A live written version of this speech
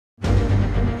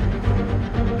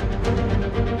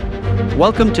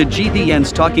Welcome to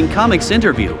GVN's Talking Comics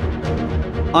interview.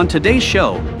 On today's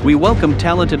show, we welcome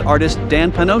talented artist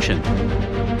Dan Panosian.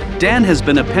 Dan has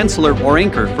been a penciler or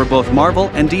inker for both Marvel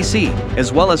and DC,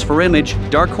 as well as for Image,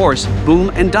 Dark Horse,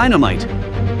 Boom, and Dynamite.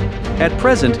 At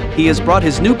present, he has brought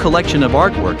his new collection of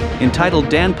artwork, entitled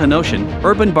Dan Panosian,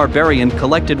 Urban Barbarian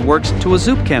Collected Works to a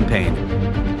Zoop campaign.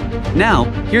 Now,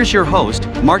 here's your host,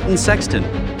 Martin Sexton.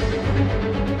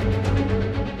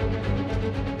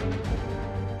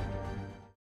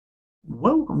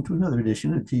 Welcome to another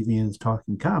edition of GVN's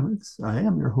Talking Comics. I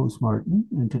am your host, Martin,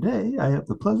 and today I have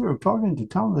the pleasure of talking to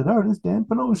talented artist Dan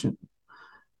Panosian.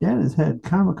 Dan has had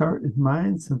comic art in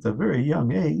mind since a very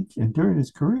young age, and during his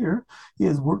career, he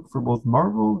has worked for both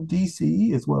Marvel,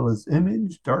 DC, as well as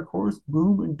Image, Dark Horse,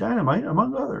 Boom, and Dynamite,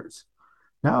 among others.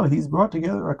 Now he's brought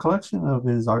together a collection of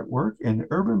his artwork in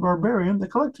Urban Barbarian, the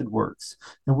Collected Works,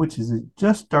 in which he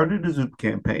just started a Zoop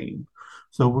campaign.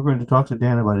 So we're going to talk to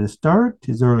Dan about his start,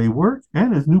 his early work,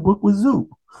 and his new book with Zoop.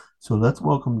 So let's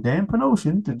welcome Dan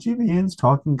Panosian to GVN's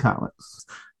Talking Comics.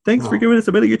 Thanks for giving us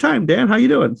a bit of your time, Dan. How you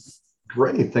doing?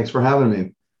 Great. Thanks for having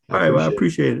me. I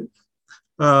appreciate it.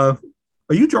 Are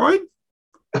you drawing?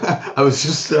 I was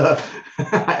just,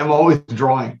 I'm always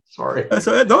drawing. Sorry.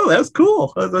 No, that's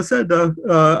cool. As I said,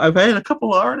 I've had a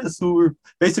couple of artists who were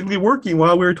basically working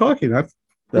while we were talking.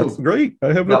 That's great.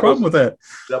 I have no problem with that.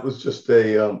 That was just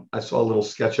I saw a little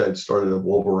sketch I'd started of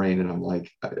Wolverine, and I'm like,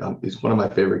 he's one of my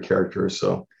favorite characters.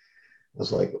 So I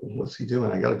was like, what's he doing?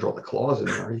 I got to draw the claws in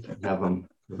there. You can have him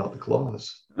without the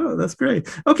claws. Oh, that's great.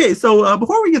 Okay, so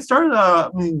before we get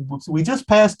started, we just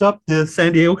passed up the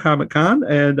San Diego Comic-Con,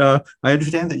 and I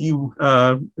understand that you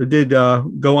did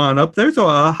go on up there. So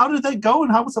how did that go,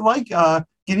 and how was it like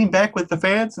getting back with the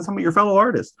fans and some of your fellow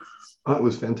artists? It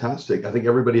was fantastic. I think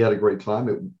everybody had a great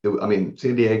time.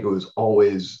 San Diego is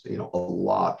always, a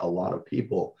lot of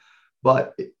people,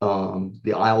 but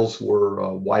the aisles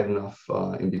were wide enough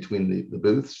in between the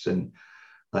booths, and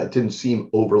it didn't seem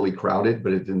overly crowded,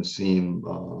 but it didn't seem,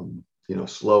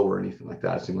 slow or anything like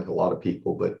that. It seemed like a lot of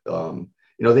people, but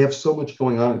they have so much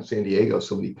going on in San Diego,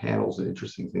 so many panels and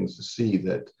interesting things to see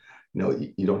that,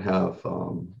 you don't have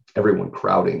everyone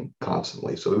crowding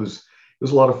constantly. So it was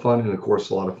a lot of fun, and of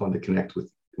course, a lot of fun to connect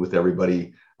with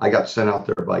everybody. I got sent out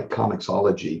there by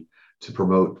Comixology to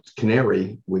promote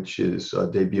Canary, which is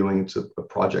debuting. It's a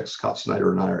project Scott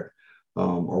Snyder and I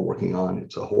are working on.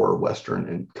 It's a horror Western,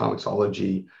 and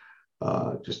Comixology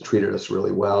just treated us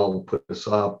really well, put us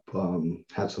up,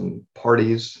 had some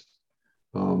parties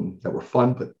that were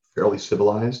fun, but fairly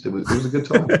civilized. It was a good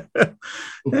time.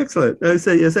 Excellent. I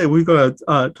say we're going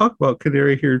to talk about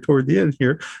Canary here toward the end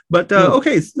here, but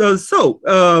okay. So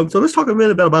let's talk a bit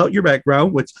about your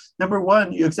background. Which, number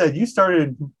one, you said you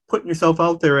started putting yourself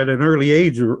out there at an early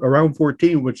age, around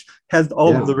 14, which has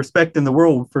all of the respect in the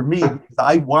world for me.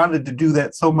 I wanted to do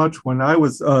that so much when I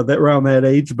was around that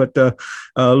age, but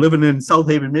living in South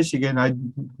Haven, Michigan, I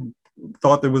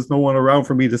thought there was no one around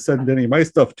for me to send any of my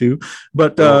stuff to.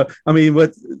 But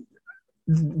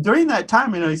during that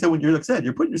time, you said when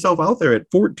you're putting yourself out there at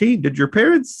 14, did your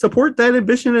parents support that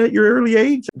ambition at your early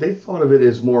age? They thought of it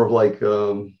as more of like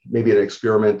maybe an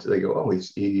experiment. They go, oh,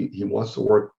 he wants to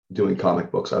work doing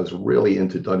comic books. I was really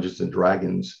into Dungeons and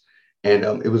Dragons, and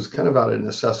it was kind of out of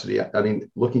necessity.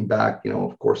 Looking back,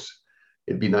 of course,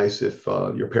 it'd be nice if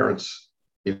your parents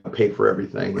paid for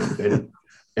everything,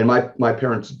 and my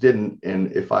parents didn't.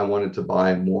 And if I wanted to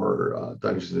buy more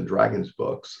Dungeons and Dragons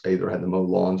books, I either had to mow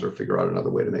lawns or figure out another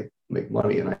way to make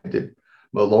money. And I did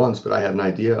mow lawns, but I had an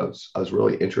idea. I was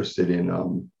really interested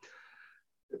in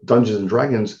Dungeons and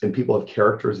Dragons, and people have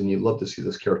characters, and you love to see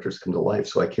those characters come to life.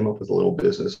 So I came up with a little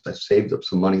business. I saved up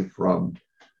some money from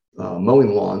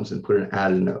mowing lawns and put an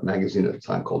ad in a magazine at the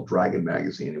time called Dragon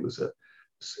Magazine. It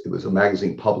was a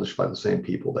magazine published by the same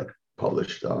people that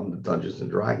published the Dungeons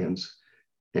and Dragons.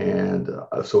 And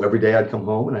so every day I'd come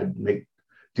home and I'd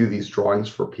do these drawings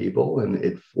for people, and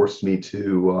it forced me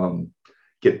to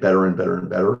get better and better and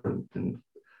better. And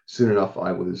soon enough,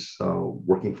 I was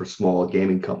working for small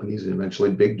gaming companies and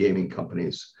eventually big gaming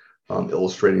companies,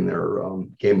 illustrating their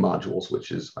game modules,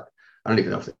 which is, I don't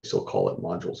even know if they still call it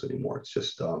modules anymore. It's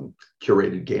just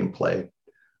curated gameplay.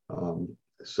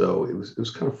 So it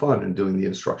was kind of fun, and doing the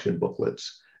instruction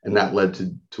booklets, and that led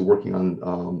to working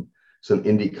on some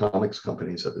indie comics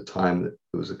companies at the time.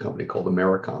 It was a company called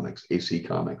Americomics, AC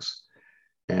Comics,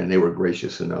 and they were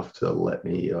gracious enough to let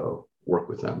me work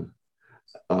with them.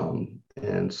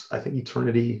 And I think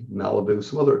Eternity, Malibu,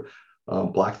 some other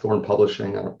Blackthorn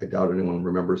Publishing. I doubt anyone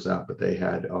remembers that, but they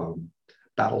had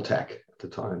BattleTech at the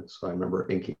time. So I remember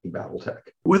inking BattleTech.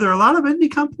 Were there a lot of indie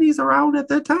companies around at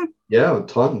that time? Yeah,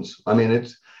 tons.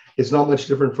 it's not much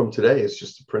different from today. It's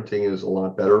just the printing is a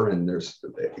lot better, and there's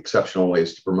exceptional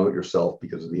ways to promote yourself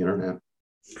because of the internet.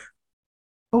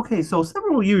 Okay, so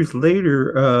several years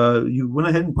later, you went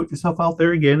ahead and put yourself out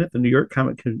there again at the New York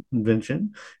Comic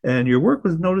Convention, and your work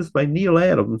was noticed by Neil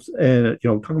Adams. And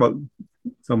talking about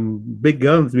some big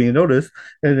guns being noticed,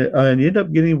 and you end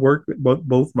up getting work with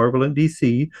both Marvel and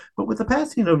DC. But with the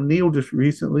passing of Neil just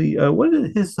recently, what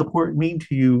did his support mean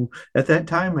to you at that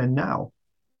time and now?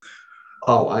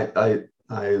 Oh, I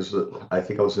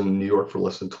think I was in New York for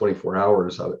less than 24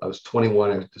 hours. I was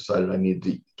 21. I decided I needed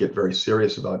to get very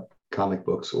serious about comic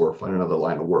books or find another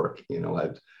line of work. I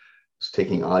was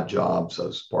taking odd jobs. I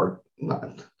was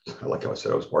not like how I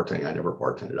said I was bartending. I never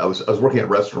bartended. I was working at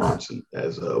restaurants and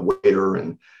as a waiter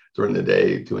and during the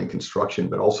day doing construction,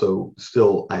 but also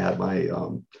still I had my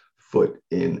foot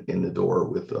in the door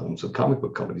with some comic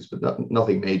book companies, but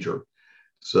nothing major.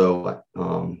 So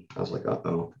I was like,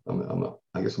 oh,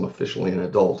 I guess I'm officially an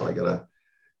adult. I gotta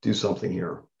do something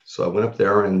here. So I went up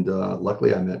there, and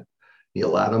luckily I met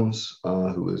Neil Adams,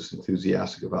 who was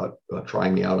enthusiastic about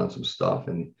trying me out on some stuff.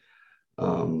 And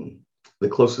the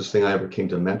closest thing I ever came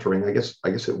to mentoring, I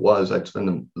guess it was I'd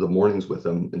spend the mornings with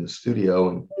him in the studio,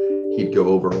 and he'd go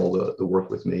over all the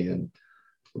work with me and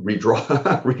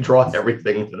redraw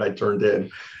everything that I turned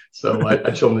in. So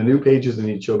I'd show him the new pages, and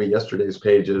he'd show me yesterday's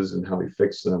pages and how he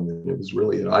fixed them. And it was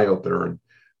really an eye opener. And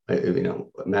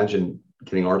imagine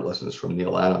getting art lessons from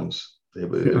Neil Adams. It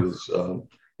was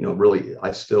really,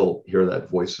 I still hear that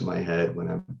voice in my head when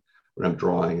I'm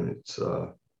drawing, and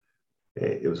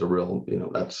it was a real,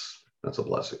 that's a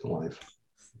blessing in life.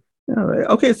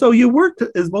 Okay, so you worked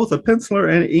as both a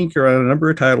penciler and inker on a number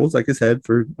of titles, like I said,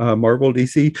 for Marvel,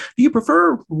 DC. Do you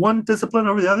prefer one discipline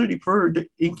over the other? Do you prefer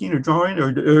inking or drawing,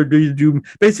 or do you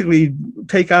basically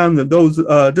take on those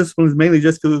disciplines mainly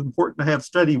just because it's important to have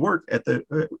steady work at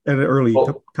an early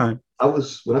time?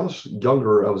 When I was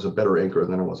younger, I was a better inker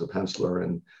than I was a penciler,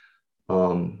 and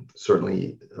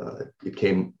certainly it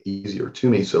came easier to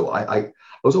me. So I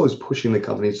was always pushing the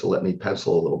companies to let me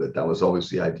pencil a little bit. That was always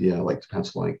the idea. I like to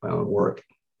pencil and ink my own work,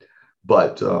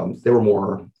 but they were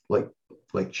more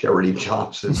like charity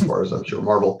jobs as far as I'm sure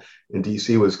Marvel and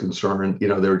DC was concerned. They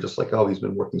were just like, oh, he's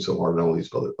been working so hard on all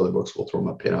these other books. We'll throw him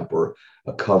a pinup or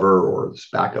a cover or this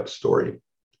backup story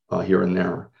here and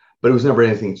there. But it was never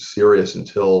anything serious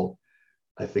until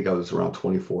I think I was around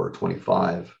 24 or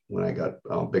 25 when I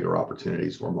got bigger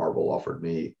opportunities where Marvel offered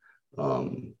me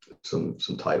some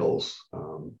titles.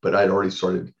 But I'd already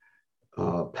started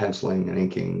penciling and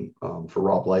inking for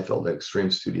Rob Liefeld at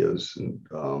Extreme Studios,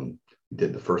 and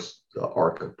did the first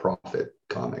arc of Prophet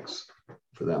comics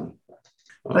for them.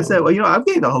 I said, well, I've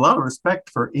gained a lot of respect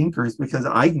for inkers because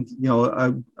I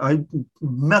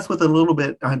mess with it a little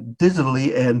bit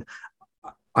digitally, and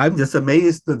I'm just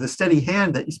amazed at the steady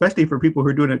hand that, especially for people who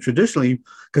are doing it traditionally,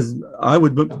 because I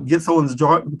would get someone's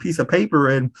piece of paper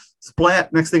and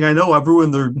splat. Next thing I know, I've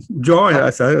ruined their drawing. I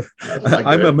said,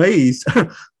 I'm amazed.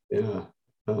 Yeah.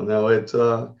 Oh, no,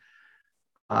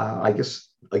 I guess,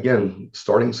 again,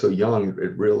 starting so young,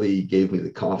 it really gave me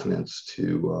the confidence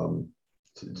to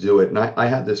do it. And I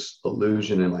had this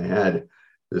illusion in my head,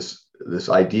 this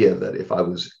idea that if I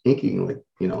was inking,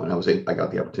 and I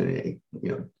got the opportunity,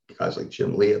 guys like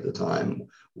Jim Lee at the time,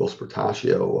 Will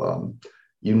Spartaccio,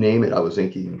 you name it, I was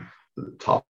inking the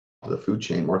top of the food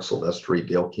chain, Mark Silvestri,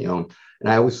 Dale Keown. And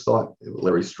I always thought,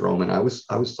 Larry Stroman, I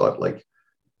always thought like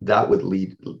that would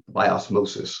lead by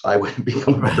osmosis. I would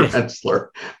become a better penciler.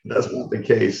 That's not the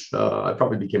case. I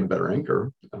probably became a better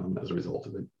inker as a result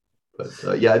of it.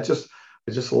 But yeah, it's just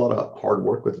a lot of hard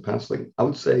work with the penciling. I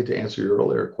would say, to answer your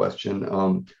earlier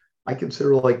question, I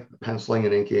consider like penciling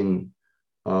and inking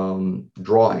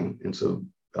drawing, and so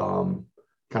kind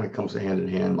of comes hand in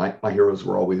hand. My heroes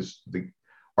were always the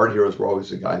art heroes were always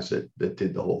the guys that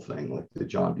did the whole thing, like the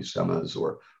John Buscema's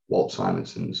or Walt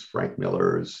Simonson's, Frank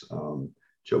Miller's,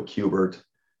 Joe Kubert,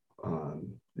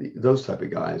 those type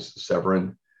of guys,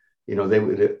 Severin. They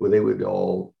would do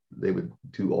all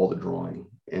the drawing,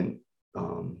 and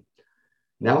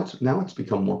now it's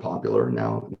become more popular.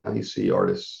 Now you see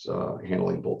artists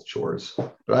handling both chores,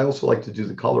 but I also like to do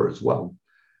the color as well.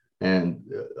 And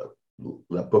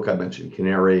that book I mentioned,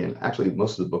 Canary, and actually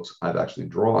most of the books I've actually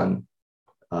drawn,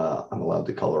 I'm allowed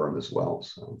to color them as well.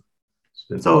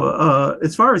 So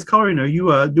as far as coloring, are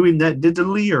you doing that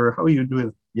digitally, or how are you doing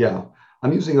it? Yeah,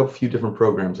 I'm using a few different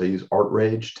programs. I use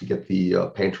ArtRage to get the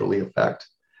painterly effect,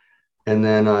 and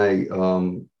then I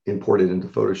import it into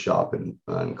Photoshop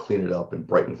and clean it up and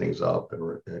brighten things up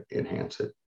and enhance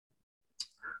it.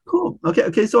 Cool.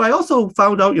 Okay. So I also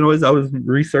found out, as I was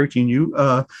researching you,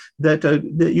 that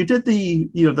you did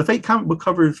the fake comic book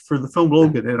covers for the film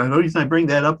Logan, and I know the reason I bring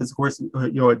that up is, of course,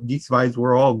 at Geeks Vibes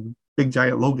we're all big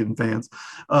giant Logan fans.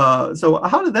 So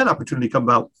how did that opportunity come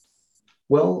about?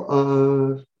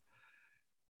 Well,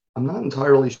 I'm not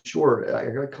entirely sure. I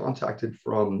got contacted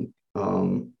from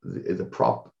the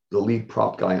lead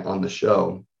prop guy on the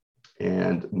show,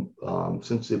 and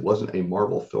since it wasn't a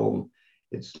Marvel film,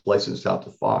 it's licensed out to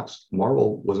Fox.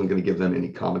 Marvel wasn't going to give them any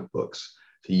comic books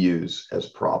to use as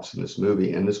props in this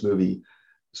movie. And this movie,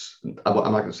 I'm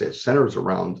not going to say it centers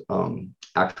around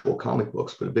actual comic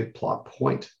books, but a big plot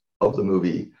point of the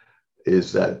movie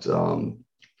is that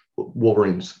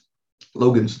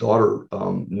Logan's daughter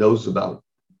knows about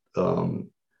um,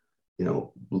 you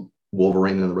know,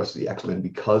 Wolverine and the rest of the X-Men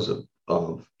because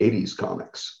of 80s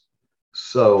comics.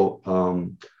 So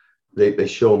they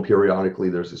show them periodically.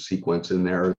 There's a sequence in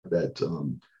there that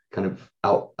kind of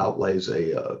outlays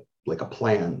like a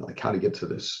plan, like how to get to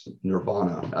this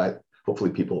nirvana.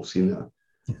 Hopefully people have seen the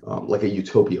like a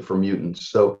utopia for mutants.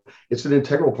 So it's an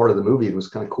integral part of the movie. It was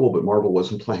kind of cool, but Marvel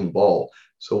wasn't playing ball.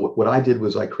 So what I did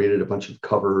was I created a bunch of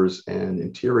covers and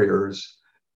interiors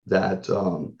that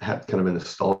had kind of a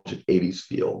nostalgic 80s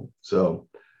feel. So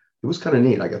it was kind of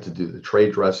neat. I got to do the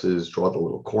trade dresses, draw the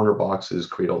little corner boxes,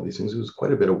 create all these things. It was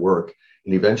quite a bit of work.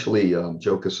 And eventually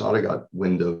Joe Quesada got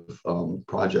wind of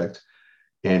project,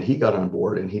 and he got on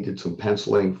board and he did some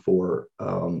penciling for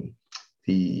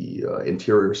the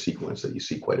interior sequence that you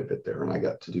see quite a bit there. And I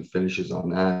got to do finishes on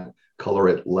that, color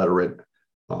it, letter it,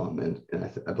 and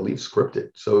I believe script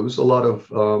it. So it was a lot of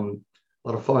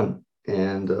fun.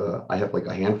 And I have like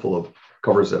a handful of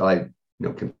covers that I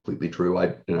completely drew.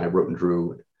 I wrote and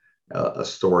drew a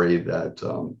story that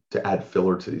to add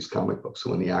filler to these comic books. So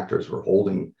when the actors were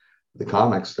holding the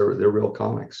comics, they're real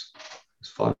comics. It's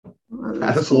fun.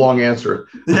 That's a long answer.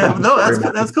 Yeah, no,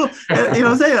 that's cool. And,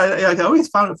 I'm saying I always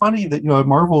found it funny that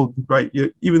Marvel, right?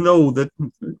 Even though that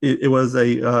it was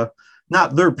a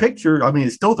not their picture, I mean,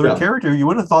 it's still their character. You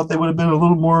would have thought they would have been a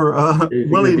little more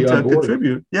willing to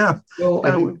contribute. Yeah. Well,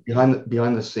 I think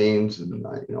behind the scenes, and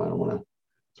I don't want to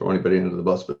throw anybody under the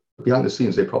bus, but behind the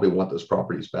scenes, they probably want those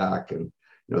properties back, and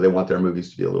they want their movies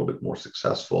to be a little bit more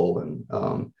successful.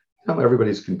 And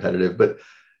everybody's competitive, but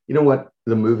you know what?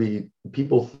 The movie,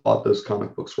 people thought those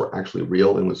comic books were actually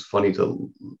real, and it was funny to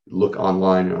look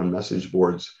online and on message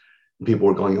boards. And people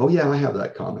were going, "Oh yeah, I have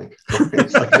that comic."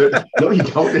 It's like, no, you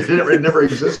don't. It never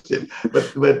existed.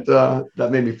 But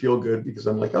that made me feel good because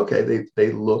I'm like, okay,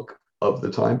 they look of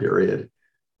the time period.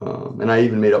 And I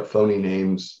even made up phony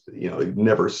names. You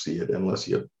never see it unless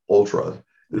you have ultra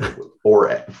or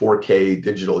 4K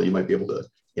digital. You might be able to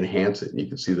enhance it, and you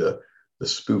can see the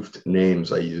spoofed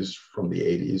names I used from the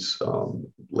 80s,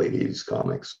 late 80s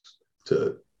comics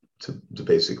to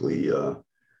basically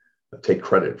take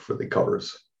credit for the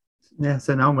covers. Yeah,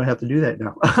 so now I'm gonna have to do that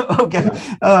now. Okay,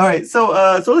 all right. So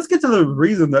let's get to the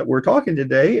reason that we're talking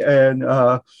today, and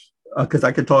because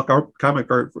I could talk comic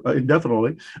art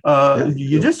indefinitely.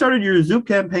 You just started your Zoop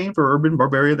campaign for Urban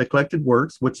Barbarian: The Collected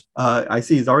Works, which I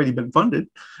see has already been funded.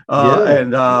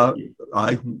 And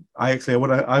I actually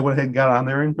I went ahead and got on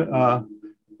there and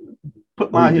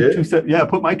put my 2 cents. Yeah,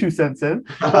 put my 2 cents in.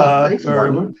 Thanks,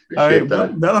 Martin. Appreciate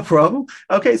that. Not a problem.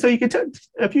 Okay, so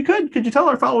if you could you tell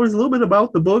our followers a little bit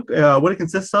about the book, what it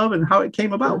consists of, and how it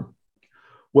came about?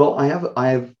 Well, I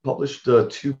have published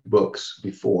 2 books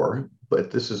before,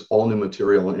 but this is all new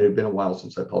material, and it had been a while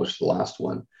since I published the last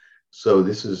one. So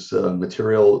this is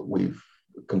material we've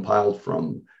compiled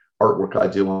from artwork I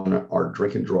do on our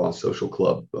Drink and Draw Social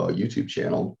Club YouTube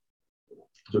channel.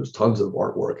 There's tons of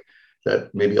artwork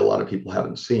that maybe a lot of people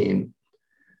haven't seen.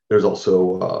 There's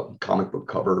also comic book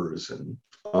covers and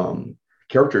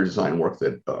character design work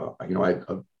that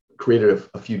I created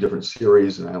a few different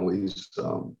series, and I always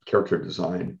character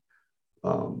design,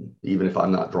 even if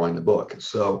I'm not drawing the book.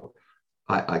 So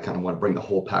I kind of want to bring the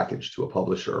whole package to a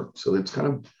publisher. So it's kind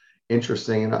of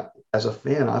interesting. And as a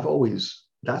fan,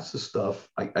 that's the stuff,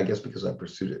 I guess because I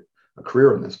pursued a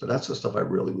career in this, but that's the stuff I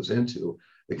really was into,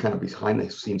 the kind of behind the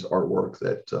scenes artwork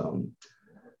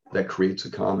that creates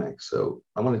a comic. So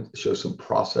I want to show some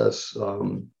process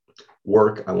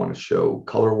work. I want to show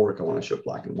color work. I want to show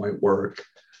black and white work.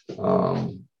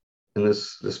 And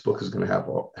this book is going to have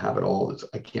it all.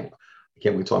 I can't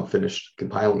wait till I'm finished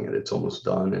compiling it. It's almost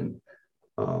done, and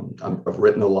I've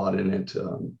written a lot in it.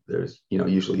 There's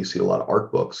usually you see a lot of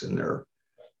art books, and they're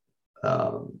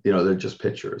just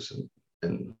pictures,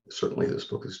 and certainly this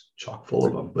book is chock full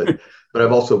of them. But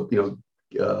I've also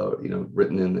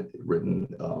written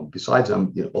besides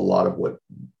them, a lot of what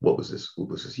was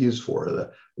this used for?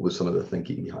 What was some of the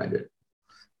thinking behind it?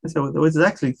 So it's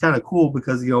actually kind of cool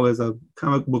because as a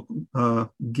comic book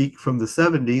geek from the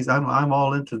 '70s, I'm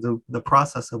all into the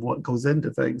process of what goes into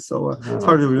things. So it's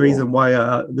part of the Cool. reason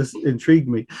why this intrigued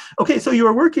me. Okay, so you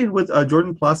were working with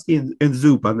Jordan Pulaski and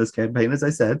Zoop on this campaign, as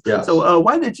I said. Yes. So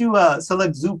why did you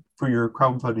select Zoop for your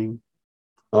crowdfunding?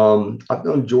 I've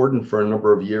known Jordan for a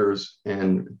number of years,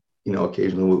 and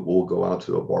occasionally we'll go out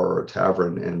to a bar or a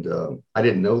tavern, and I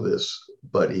didn't know this,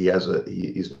 but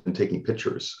he's been taking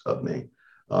pictures of me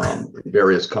in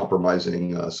various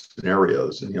compromising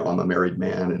scenarios. And I'm a married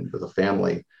man and with a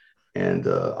family, and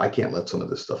I can't let some of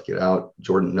this stuff get out.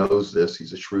 Jordan knows this.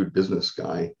 He's a shrewd business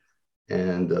guy,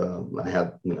 and I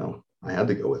had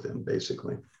to go with him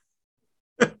basically.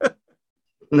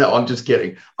 No, I'm just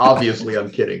kidding. Obviously, I'm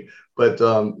kidding. But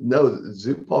no,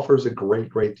 Zoop offers a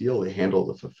great deal. They handle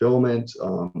the fulfillment.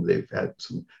 They've had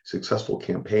some successful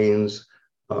campaigns.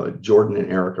 Jordan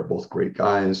and Eric are both great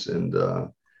guys, and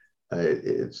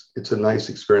it's a nice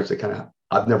experience.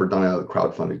 I've never done a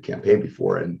crowdfunded campaign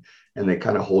before, and they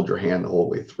kind of hold your hand the whole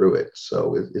way through it.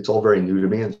 So it's all very new to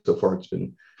me, and so far it's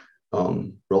been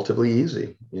relatively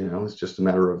easy. It's just a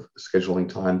matter of scheduling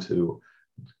time to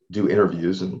do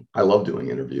interviews, and I love doing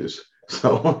interviews.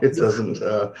 So it doesn't,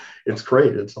 it's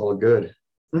great. It's all good.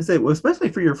 I say, well, especially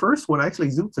for your first one, actually,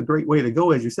 Zoop's a great way to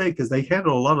go, as you say, because they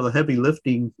handle a lot of the heavy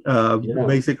lifting,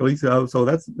 basically. So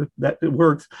that it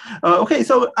works. Okay,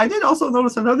 so I did also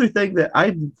notice another thing that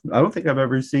I don't think I've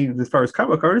ever seen as far as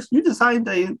comic artists. You designed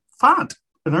a font,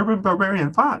 an Urban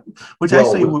Barbarian font, which Well,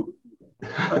 actually, with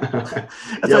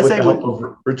the help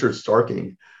of Richard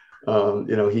Starking,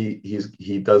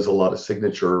 he does a lot of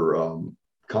signature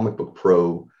Comic Book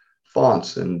Pro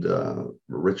fonts, and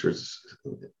Richard's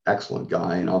an excellent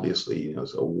guy, and obviously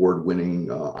is award-winning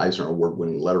Eisner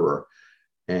Award-winning letterer.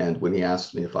 And when he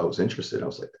asked me if I was interested, I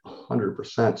was like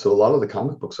 100%. So a lot of the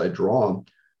comic books I draw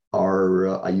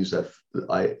are I use that.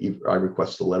 I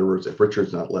request the letterers, if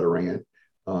Richard's not lettering it,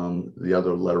 the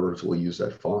other letterers will use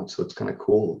that font. So it's kind of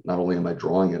cool. Not only am I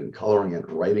drawing it and coloring it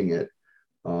and writing it,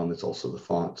 it's also the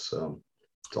font. So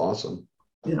it's awesome.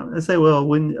 Yeah, I say, well,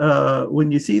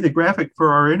 when you see the graphic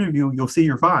for our interview, you'll see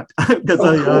your font because cool.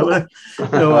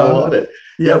 I love it.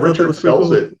 Yeah, Richard sells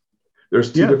cool. it.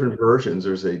 There's two different versions.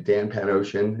 There's a Dan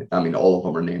Panosian. I mean, all of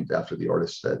them are named after the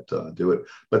artists that do it.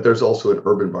 But there's also an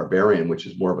Urban Barbarian, which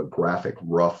is more of a graphic,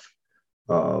 rough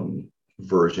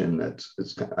version.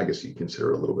 I guess you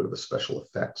consider a little bit of a special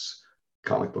effects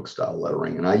comic book style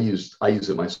lettering. And I use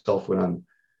it myself when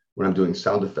I'm doing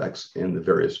sound effects in the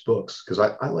various books, because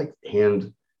I like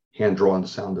hand drawn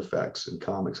sound effects in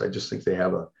comics. I just think they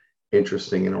have a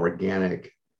interesting and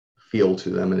organic feel to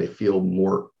them, and they feel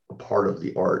more a part of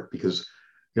the art, because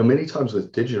many times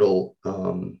with digital,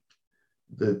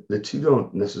 the two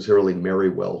don't necessarily marry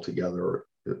well together,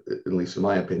 at least in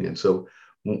my opinion. So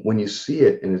when you see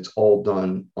it and it's all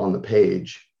done on the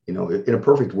page, in a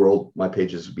perfect world, my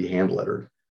pages would be hand lettered,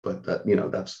 but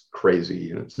that's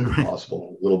crazy and it's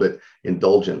impossible, a little bit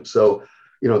indulgent. So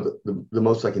the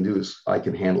most I can do is I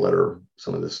can hand letter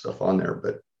some of this stuff on there,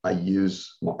 but I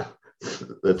use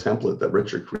the template that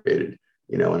Richard created,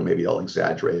 and maybe I'll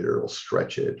exaggerate or I'll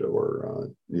stretch it or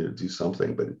do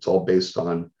something, but it's all based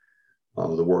on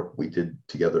the work we did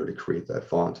together to create that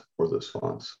font or those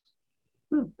fonts.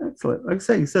 Excellent. Like I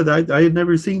say, you said I had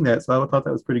never seen that, so I thought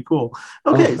that was pretty cool.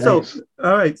 Okay, so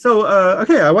all right, so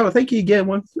okay, I want to thank you again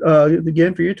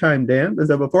again for your time, Dan.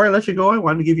 Before I let you go, I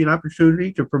wanted to give you an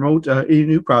opportunity to promote any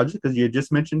new project, because you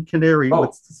just mentioned Canary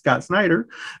with Scott Snyder.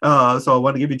 So I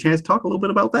want to give you a chance to talk a little bit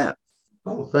about that.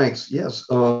 Oh, thanks. Yes,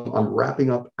 I'm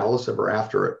wrapping up Alice Ever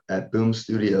After at Boom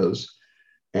Studios,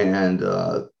 and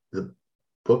the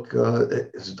book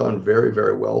has done very,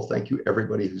 very well. Thank you,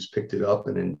 everybody who's picked it up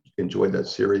and enjoyed that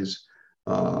series.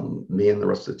 Me and the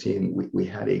rest of the team, we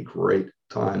had a great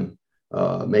time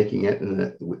making it.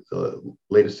 And with the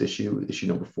latest issue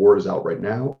number 4 is out right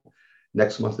now.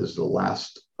 Next month is the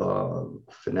last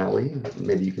finale.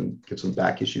 Maybe you can get some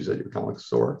back issues at your comic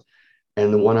store.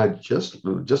 And the one I just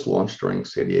launched during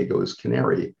San Diego is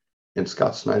Canary. And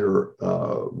Scott Snyder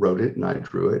wrote it and I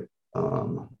drew it.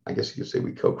 I guess you could say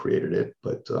we co-created it,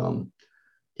 but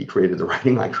he created the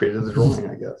writing, I created the drawing,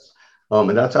 I guess. And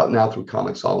that's out now through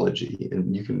Comixology,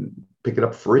 and you can pick it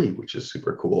up free, which is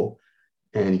super cool.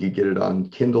 And you can get it on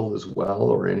Kindle as well,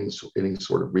 or any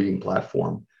sort of reading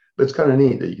platform. But it's kind of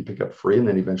neat that you can pick up free, and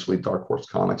then eventually Dark Horse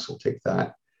Comics will take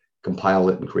that, compile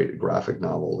it, and create a graphic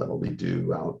novel that'll be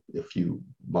due out a few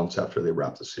months after they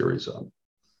wrap the series up.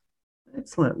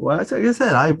 Excellent. Well, like I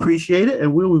said, I appreciate it,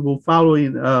 and we will be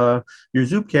following your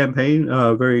Zoop campaign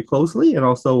very closely, and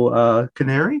also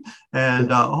Canary,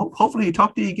 and hopefully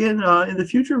talk to you again in the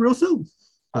future real soon.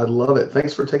 I love it.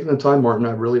 Thanks for taking the time, Martin.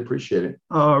 I really appreciate it.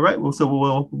 All right. Well,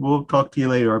 so we'll talk to you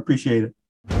later. I appreciate it.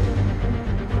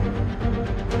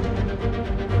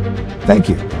 Thank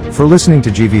you for listening to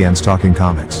GVN's Talking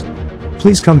Comics.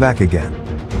 Please come back again.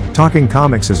 Talking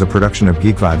Comics is a production of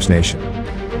Geek Vibes Nation.